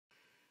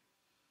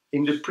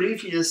In the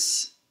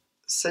previous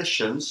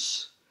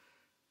sessions,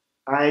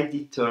 I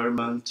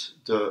determined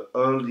the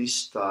early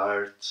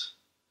start,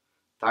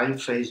 time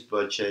phase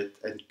budget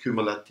and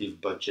cumulative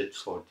budget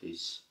for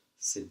this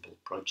simple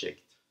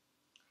project.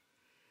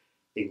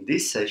 In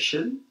this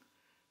session,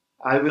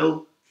 I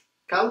will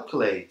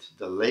calculate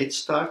the late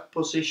start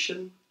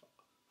position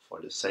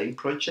for the same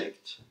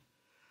project.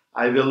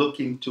 I will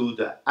look into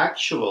the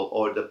actual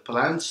or the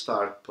planned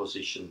start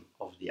position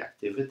of the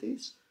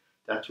activities.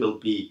 That will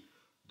be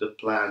the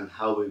plan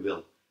how we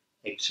will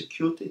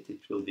execute it. It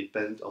will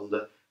depend on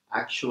the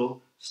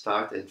actual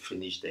start and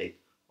finish date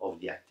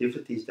of the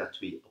activities that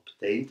we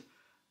obtained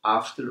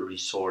after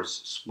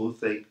resource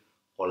smoothing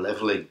or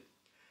leveling.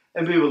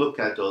 And we will look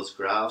at those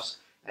graphs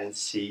and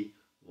see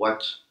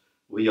what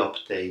we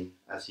obtain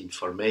as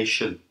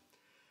information.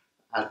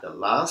 At the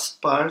last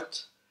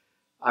part,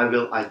 I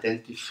will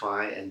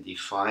identify and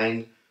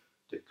define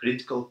the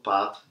critical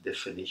path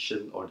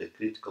definition or the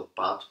critical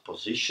path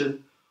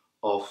position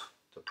of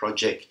the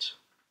project.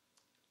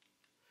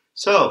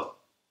 So,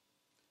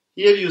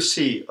 here you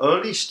see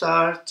early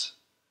start,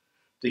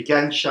 the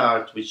Gantt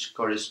chart which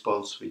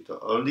corresponds with the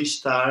early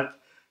start.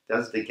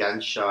 That's the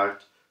Gantt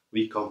chart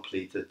we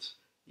completed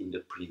in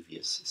the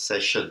previous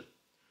session.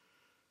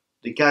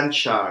 The Gantt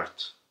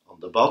chart on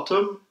the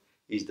bottom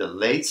is the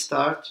late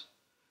start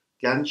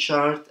Gantt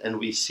chart, and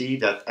we see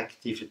that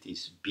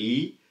activities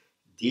B,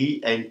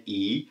 D and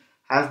E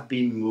have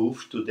been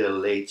moved to their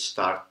late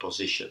start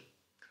position.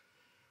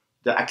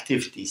 The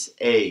activities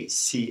A,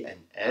 C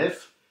and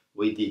F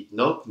we did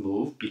not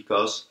move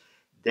because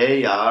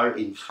they are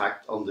in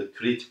fact on the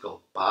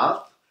critical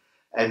path,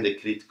 and the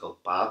critical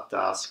path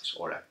tasks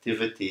or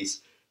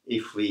activities,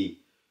 if we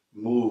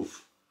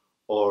move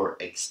or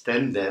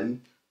extend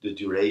them, the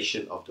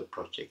duration of the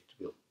project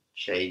will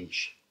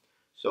change.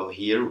 So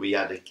here we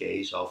had a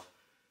case of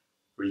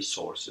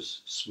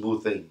resources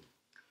smoothing.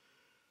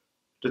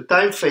 The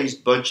time phase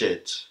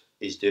budget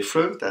is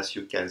different. As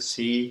you can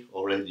see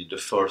already, the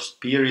first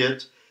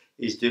period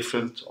is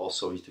different,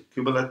 also is the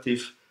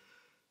cumulative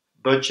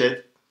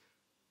budget.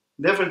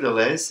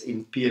 Nevertheless,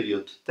 in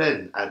period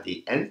 10, at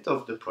the end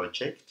of the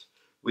project,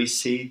 we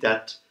see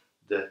that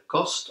the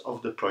cost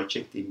of the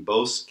project in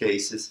both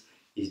cases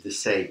is the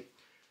same.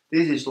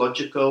 This is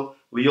logical.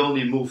 We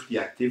only moved the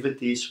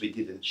activities, we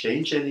didn't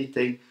change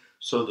anything,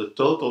 so the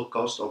total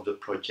cost of the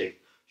project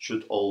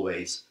should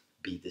always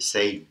be the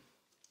same.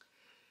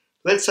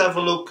 Let's have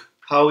a look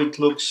how it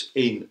looks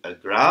in a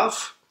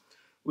graph.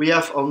 We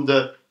have on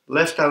the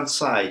left-hand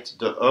side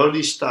the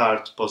early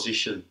start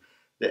position,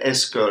 the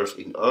S-curve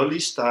in early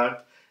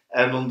start,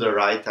 and on the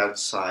right-hand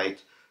side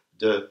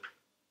the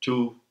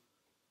two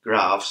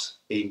graphs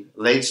in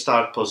late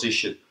start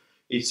position.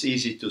 It's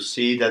easy to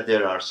see that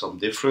there are some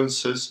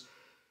differences,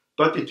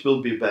 but it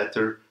will be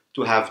better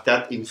to have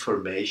that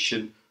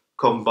information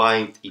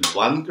combined in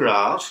one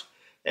graph.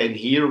 And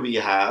here we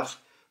have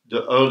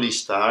the early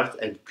start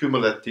and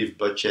cumulative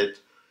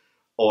budget,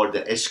 or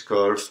the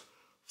S-curve,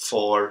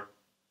 for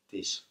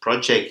this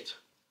project.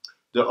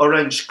 The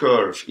orange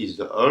curve is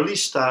the early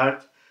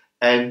start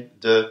and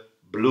the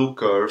blue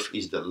curve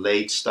is the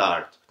late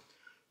start.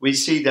 We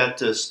see that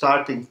the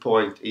starting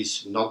point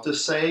is not the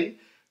same.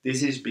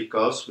 This is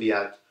because we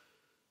had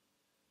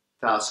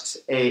tasks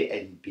A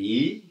and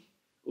B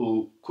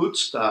who could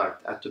start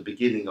at the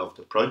beginning of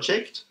the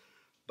project,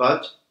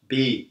 but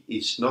B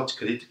is not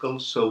critical,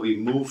 so we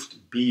moved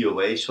B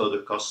away, so the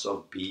cost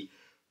of B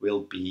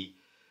will be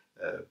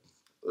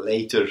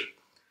later.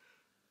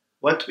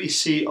 What we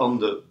see on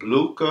the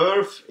blue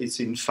curve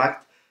is in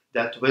fact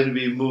that when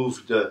we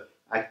move the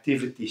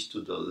activities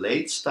to the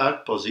late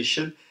start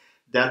position,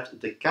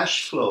 that the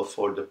cash flow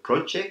for the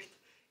project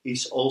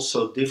is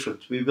also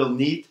different. We will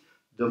need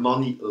the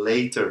money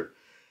later.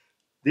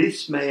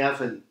 This may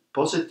have a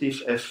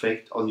positive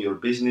effect on your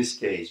business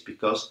case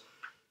because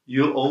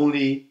you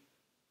only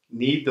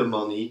need the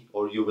money,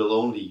 or you will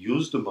only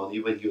use the money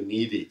when you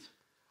need it.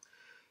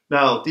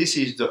 Now, this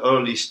is the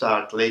early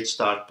start, late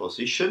start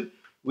position.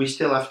 We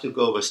still have to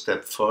go a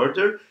step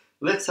further.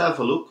 Let's have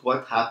a look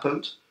what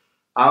happened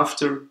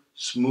after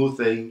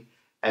smoothing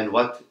and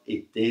what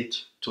it did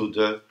to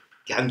the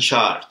Gantt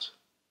chart.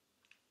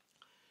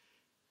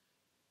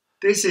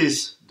 This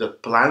is the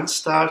planned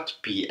start,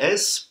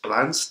 PS,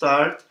 planned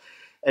start,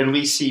 and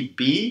we see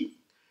B.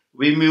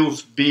 We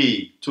moved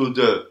B to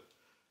the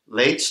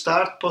late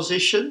start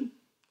position.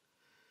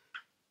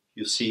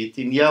 You see it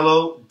in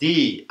yellow.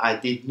 D, I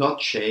did not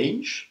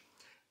change.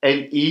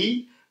 And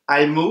E,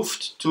 I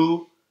moved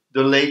to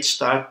the late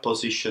start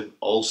position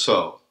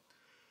also.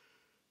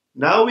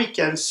 Now we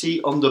can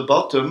see on the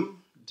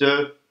bottom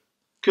the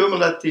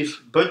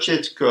cumulative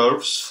budget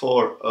curves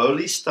for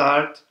early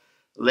start,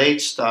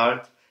 late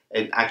start,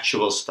 and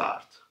actual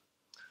start.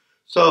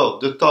 So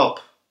the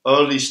top,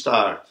 early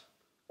start,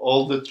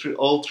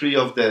 all three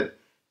of them,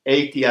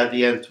 80 at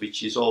the end,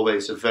 which is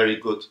always a very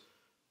good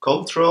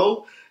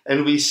control.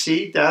 And we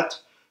see that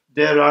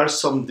there are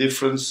some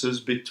differences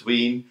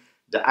between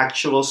the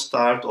actual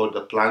start or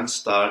the planned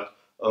start,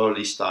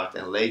 early start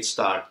and late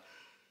start.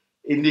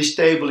 In this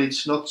table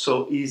it's not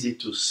so easy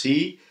to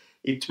see.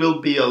 It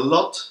will be a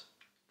lot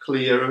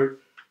clearer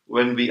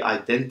when we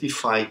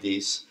identify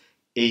this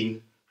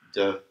in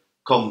the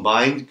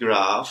combined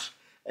graph.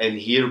 And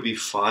here we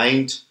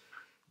find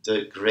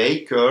the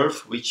gray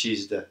curve, which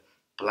is the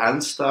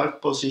planned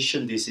start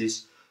position. This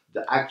is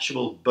the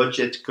actual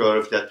budget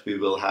curve that we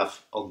will have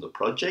on the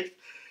project.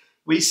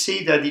 We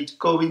see that it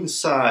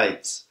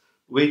coincides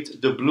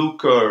with the blue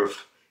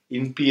curve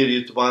in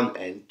period 1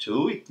 and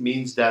 2. It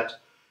means that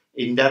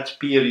in that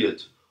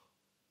period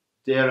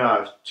there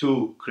are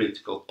 2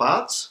 critical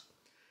paths.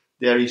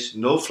 There is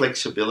no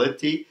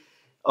flexibility.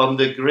 On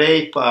the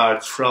gray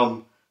part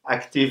from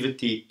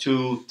activity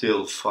 2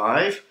 till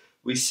 5,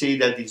 we see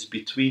that it's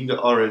between the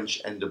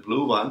orange and the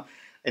blue one,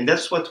 and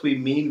that's what we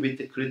mean with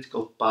the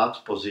critical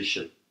path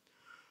position.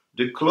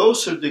 The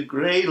closer the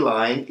gray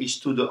line is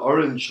to the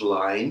orange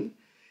line,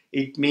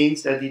 it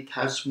means that it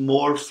has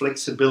more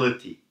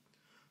flexibility.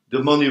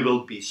 The money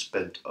will be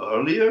spent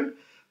earlier,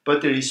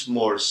 but there is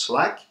more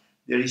slack,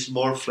 there is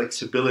more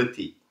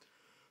flexibility.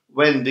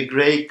 When the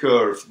gray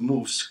curve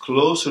moves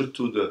closer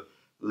to the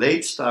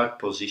late start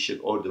position,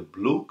 or the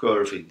blue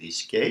curve in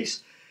this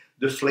case,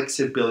 the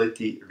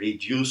flexibility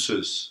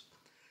reduces.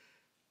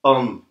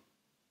 On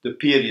the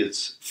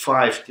periods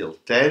 5 till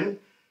 10,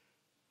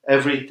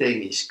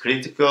 everything is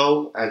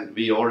critical, and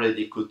we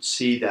already could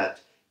see that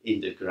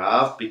in the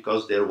graph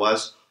because there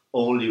was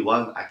only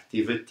one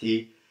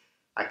activity,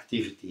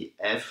 activity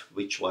F,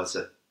 which was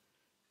an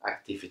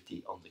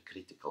activity on the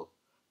critical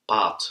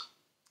path.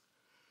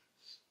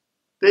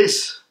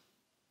 This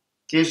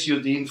gives you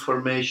the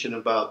information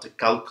about the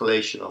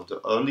calculation of the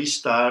early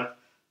start,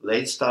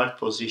 late start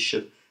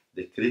position,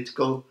 the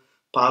critical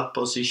path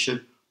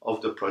position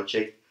of the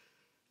project,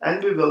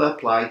 and we will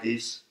apply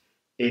this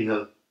in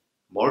a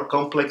more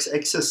complex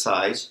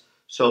exercise.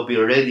 So be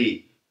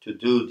ready to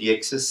do the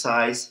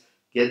exercise,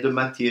 get the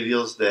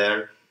materials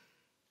there.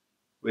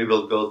 We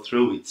will go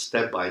through it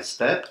step by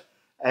step,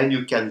 and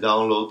you can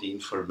download the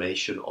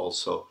information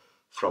also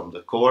from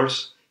the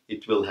course.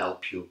 It will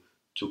help you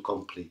to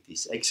complete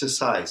this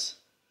exercise.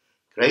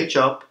 Great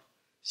job.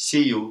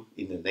 See you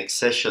in the next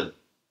session.